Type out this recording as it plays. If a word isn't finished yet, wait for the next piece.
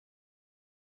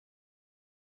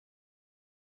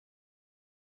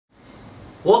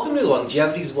Welcome to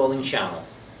Longevity's Welding channel.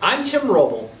 I'm Tim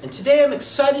Roble, and today I'm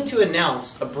excited to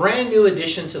announce a brand new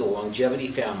addition to the Longevity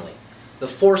family, the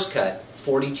FORCECUT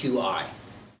 42i.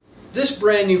 This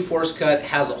brand new FORCECUT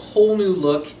has a whole new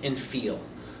look and feel,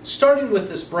 starting with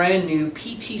this brand new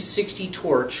PT60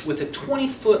 torch with a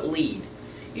 20-foot lead.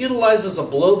 It utilizes a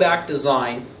blowback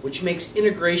design which makes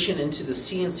integration into the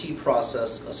CNC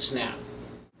process a snap.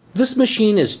 This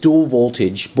machine is dual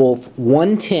voltage, both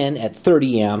 110 at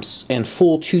 30 amps and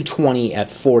full 220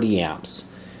 at 40 amps.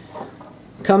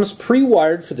 Comes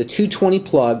pre-wired for the 220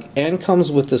 plug and comes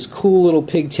with this cool little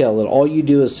pigtail that all you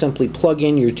do is simply plug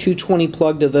in your 220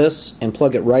 plug to this and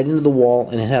plug it right into the wall,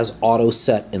 and it has auto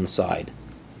set inside.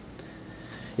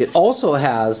 It also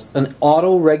has an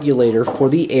auto regulator for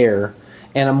the air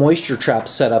and a moisture trap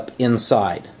set up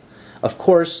inside. Of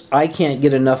course, I can't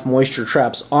get enough moisture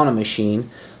traps on a machine,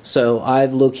 so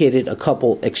I've located a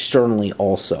couple externally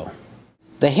also.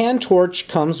 The hand torch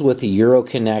comes with a Euro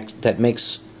Connect that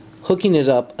makes hooking it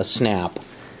up a snap.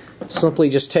 Simply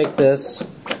just take this,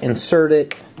 insert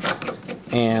it,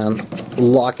 and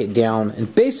lock it down.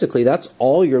 And basically that's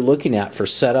all you're looking at for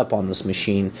setup on this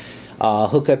machine.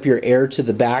 Hook up your air to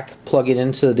the back, plug it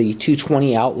into the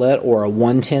 220 outlet or a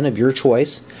 110 of your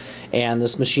choice, and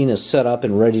this machine is set up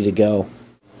and ready to go.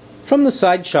 From the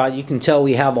side shot, you can tell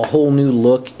we have a whole new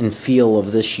look and feel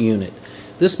of this unit.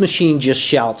 This machine just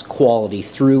shouts quality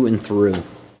through and through.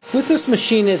 With this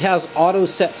machine, it has auto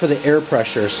set for the air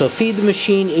pressure, so feed the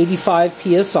machine 85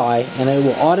 psi and it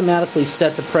will automatically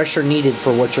set the pressure needed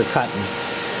for what you're cutting.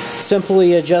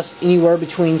 Simply adjust anywhere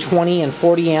between 20 and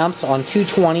 40 amps on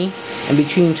 220 and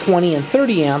between 20 and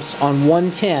 30 amps on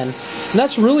 110, and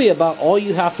that's really about all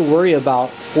you have to worry about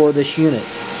for this unit.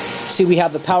 See, we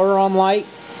have the power on light.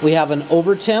 We have an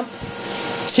over temp.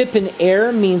 Tip in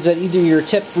air means that either your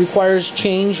tip requires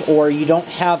change or you don't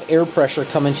have air pressure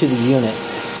coming to the unit.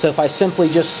 So if I simply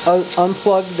just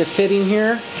unplug the fitting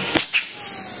here,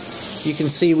 you can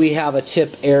see we have a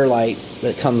tip air light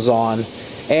that comes on.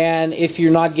 And if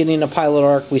you're not getting a pilot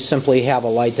arc, we simply have a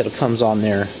light that comes on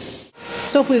there.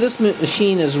 Simply, this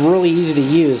machine is really easy to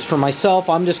use. For myself,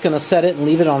 I'm just going to set it and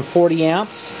leave it on 40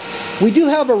 amps. We do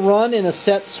have a run and a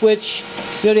set switch.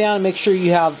 Go down and make sure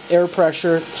you have air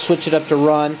pressure, switch it up to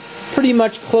run. Pretty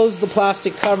much close the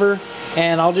plastic cover,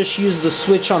 and I'll just use the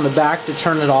switch on the back to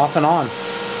turn it off and on.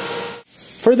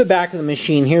 For the back of the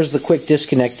machine, here's the quick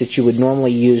disconnect that you would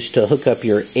normally use to hook up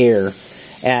your air.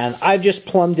 And I've just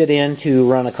plumbed it in to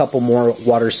run a couple more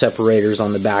water separators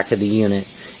on the back of the unit.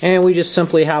 And we just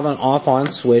simply have an off-on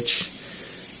switch,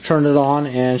 turn it on,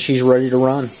 and she's ready to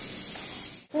run.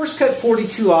 FORCECUT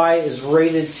 42i is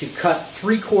rated to cut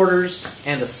 3/4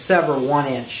 and to sever 1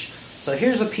 inch. So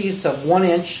here's a piece of 1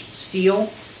 inch steel,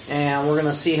 and we're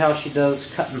going to see how she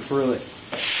does cutting through it.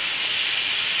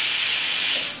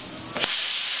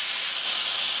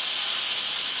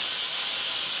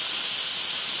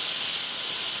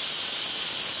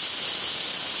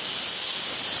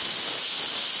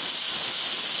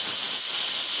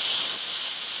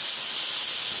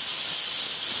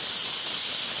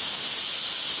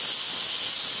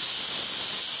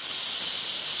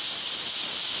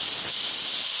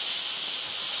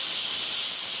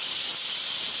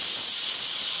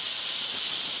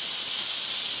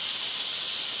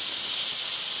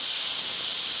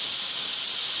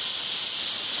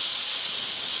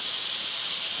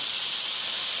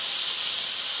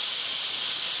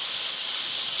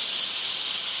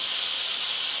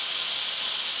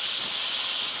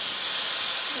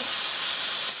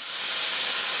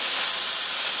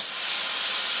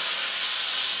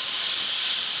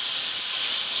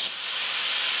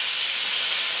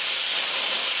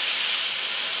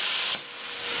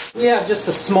 We have just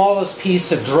the smallest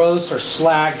piece of dross or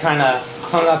slag kind of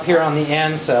hung up here on the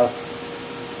end, so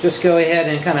just go ahead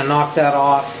and kind of knock that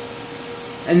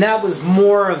off. And that was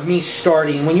more of me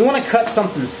starting. When you want to cut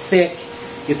something thick,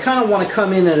 you kind of want to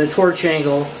come in at a torch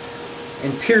angle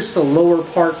and pierce the lower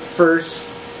part first,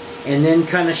 and then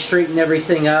kind of straighten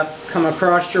everything up, come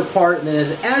across your part, and then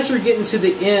as you're getting to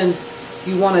the end,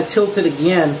 you want to tilt it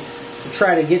again to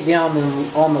try to get down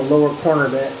on the lower corner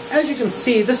bit. As you can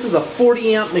see, this is a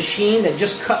 40 amp machine that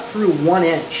just cut through 1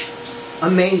 inch.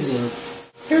 Amazing.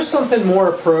 Here's something more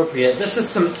appropriate. This is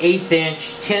some 1/8 inch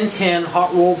 1010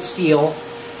 hot rolled steel.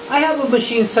 I have a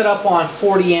machine set up on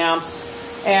 40 amps,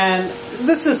 and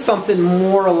this is something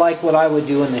more like what I would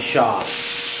do in the shop.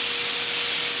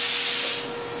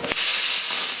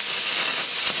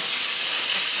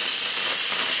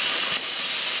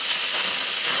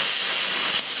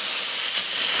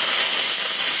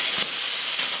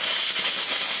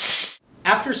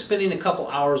 After spending a couple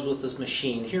hours with this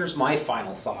machine, here's my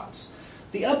final thoughts.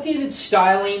 The updated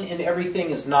styling and everything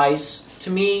is nice. To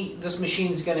me, this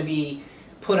machine is going to be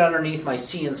put underneath my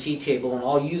CNC table, and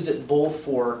I'll use it both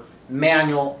for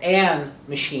manual and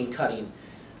machine cutting.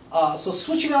 So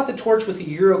switching out the torch with a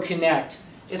Euro Connect,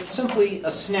 it's simply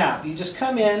a snap. You just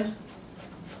come in,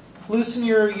 loosen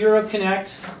your Euro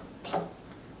Connect,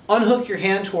 unhook your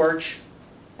hand torch,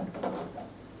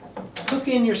 hook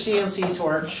in your CNC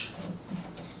torch,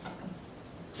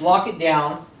 lock it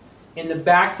down. In the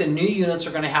back, the new units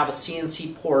are going to have a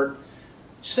CNC port.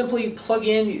 Simply plug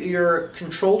in your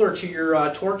controller to your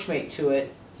Torchmate to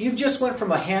it. You've just went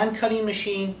from a hand cutting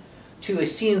machine to a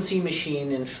CNC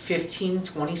machine in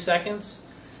 15-20 seconds.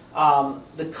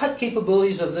 The cut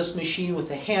capabilities of this machine with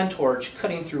the hand torch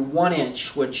cutting through 1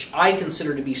 inch, which I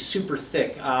consider to be super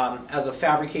thick. As a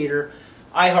fabricator,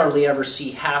 I hardly ever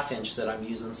see 1/2 inch that I'm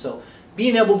using. So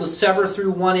being able to sever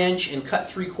through 1 inch and cut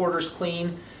 3/4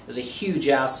 clean is a huge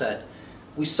asset.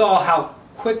 We saw how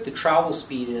quick the travel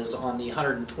speed is on the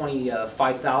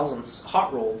 125 thousandths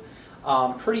hot rolled.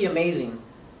 Pretty amazing.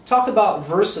 Talk about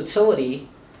versatility.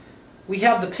 We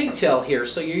have the pigtail here,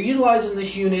 so you're utilizing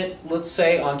this unit, let's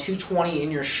say on 220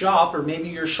 in your shop, or maybe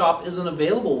your shop isn't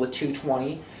available with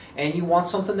 220 and you want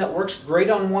something that works great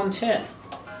on 110.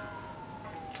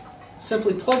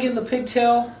 Simply plug in the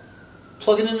pigtail,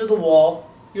 plug it into the wall.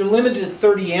 You're limited to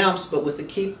 30 amps, but with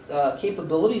the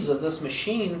capabilities of this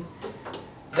machine,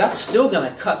 that's still going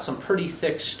to cut some pretty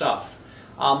thick stuff.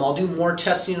 I'll do more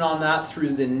testing on that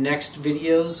through the next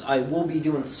videos. I will be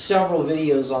doing several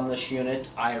videos on this unit.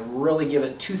 I really give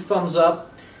it 2 thumbs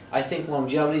up. I think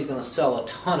Longevity is going to sell a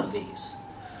ton of these.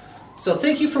 So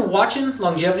thank you for watching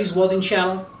Longevity's Welding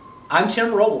Channel. I'm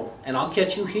Tim Roble, and I'll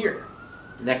catch you here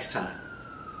next time.